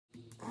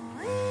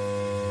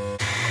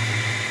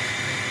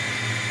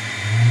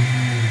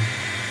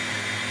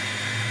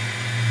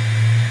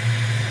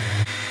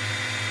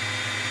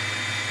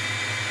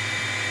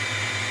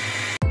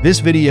This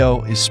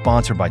video is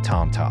sponsored by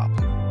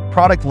TomTop.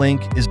 Product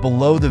link is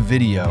below the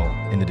video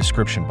in the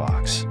description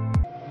box.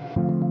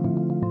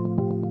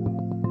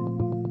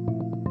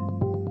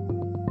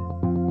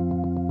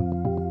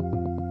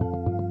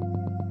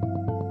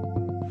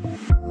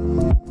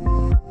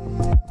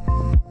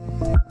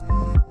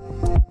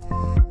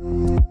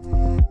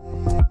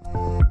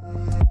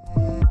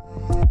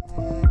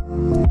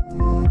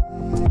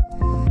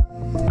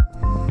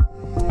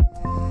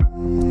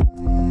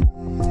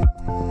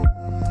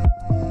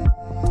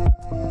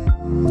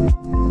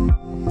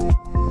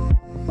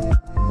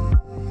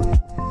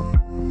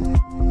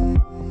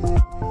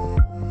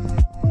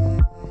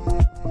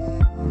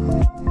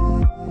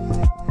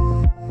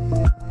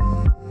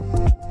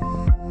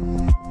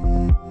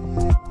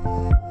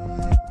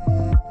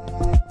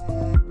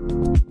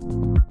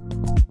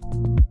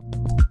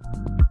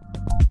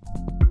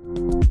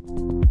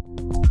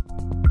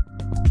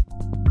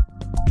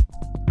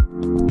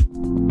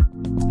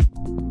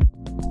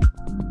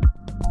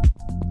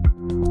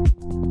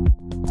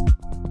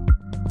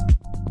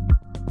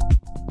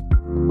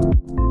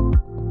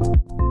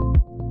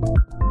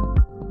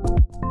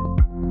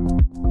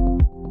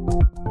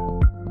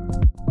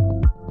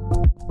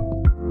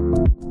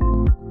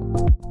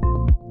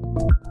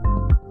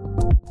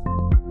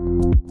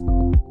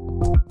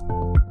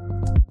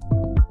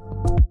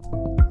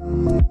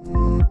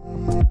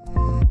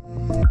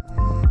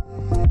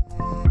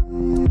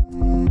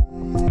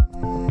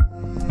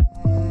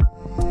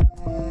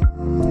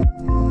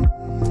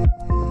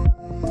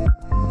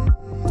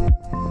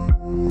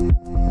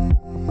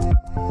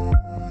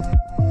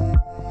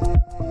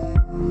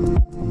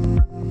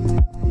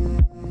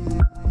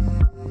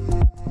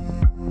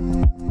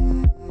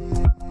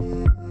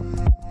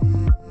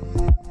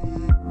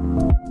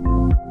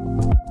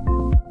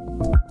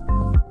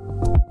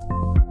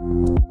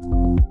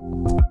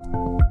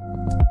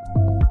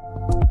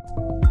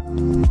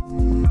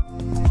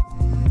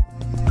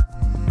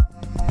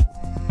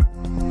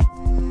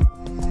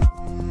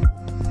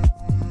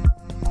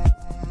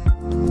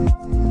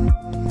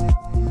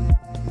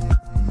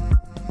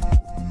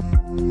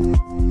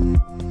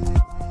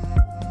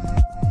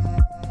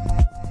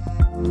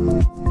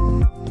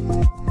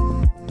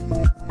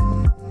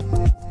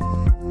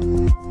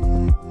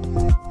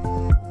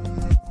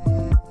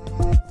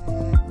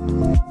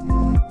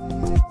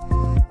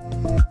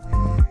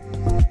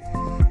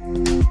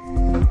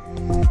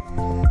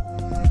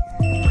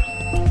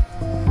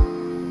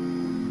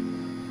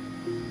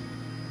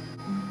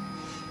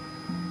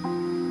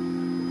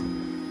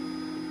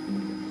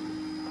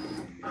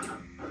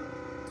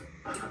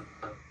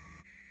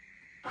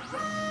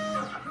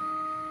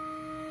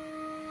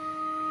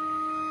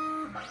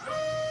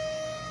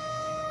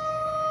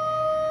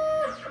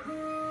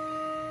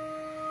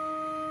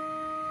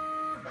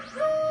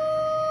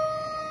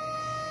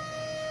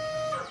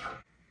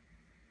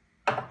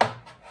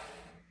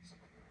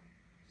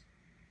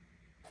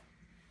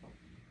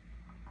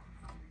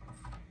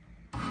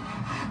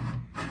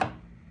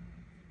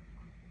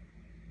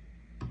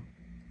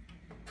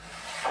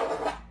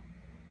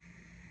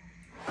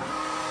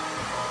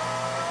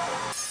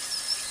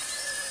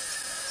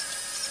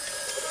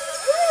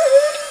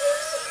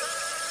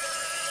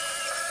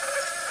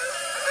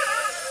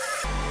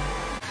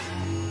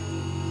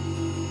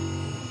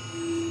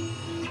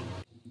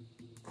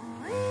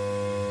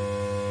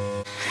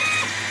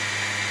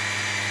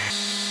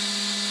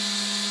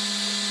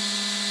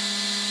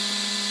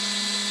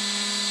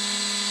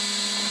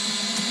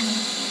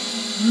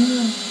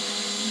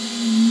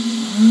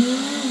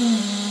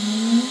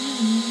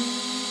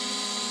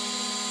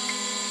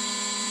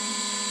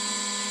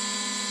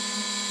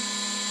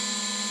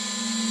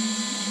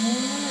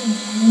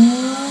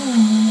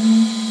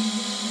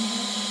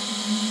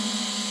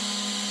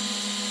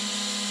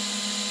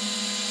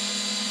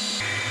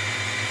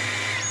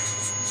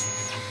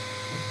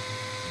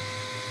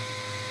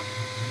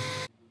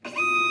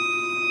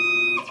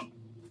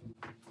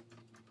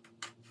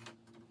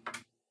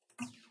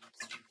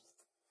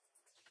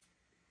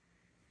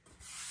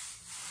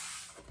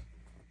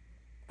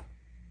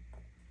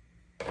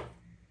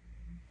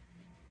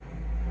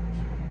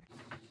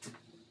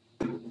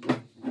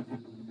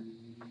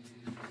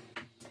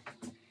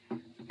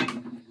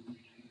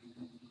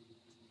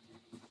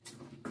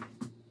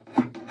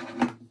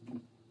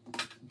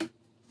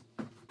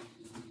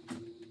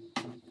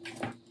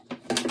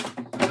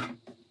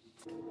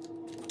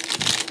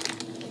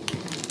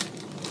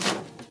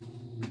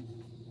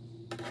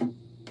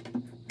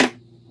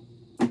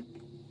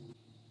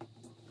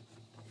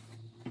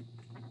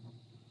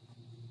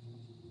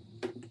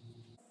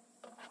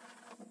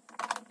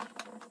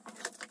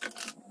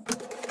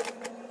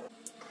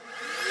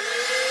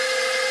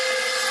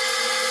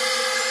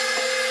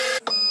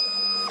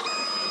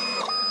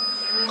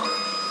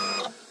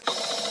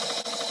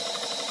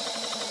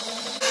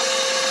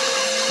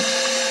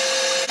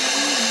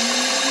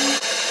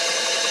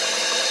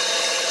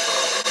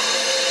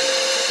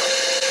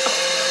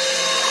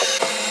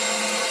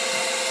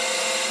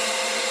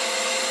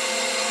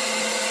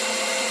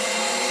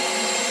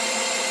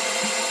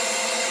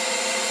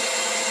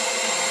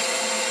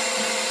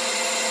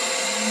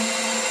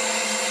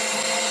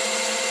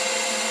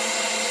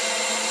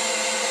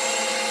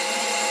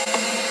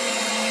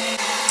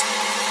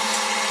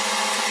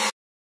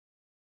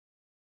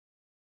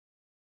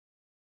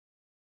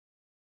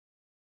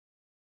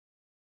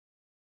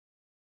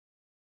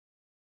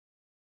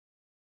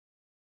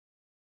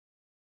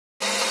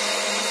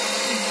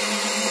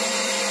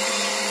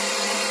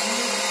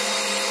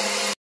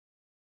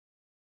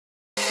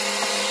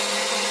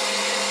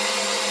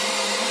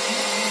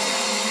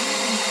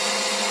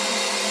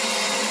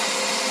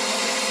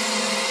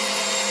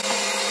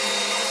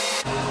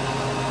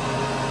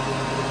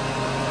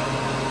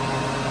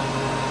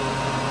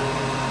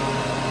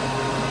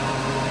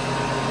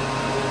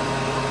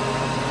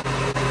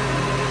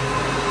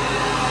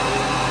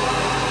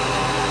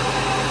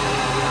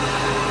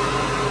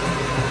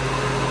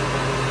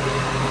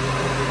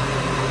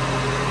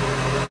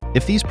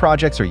 If these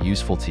projects are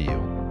useful to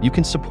you, you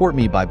can support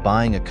me by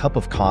buying a cup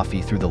of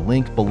coffee through the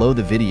link below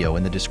the video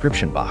in the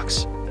description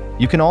box.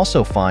 You can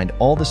also find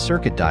all the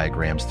circuit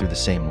diagrams through the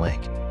same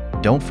link.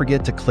 Don't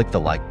forget to click the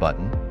like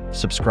button,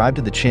 subscribe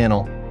to the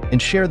channel,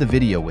 and share the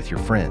video with your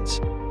friends.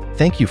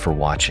 Thank you for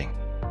watching.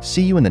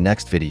 See you in the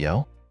next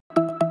video.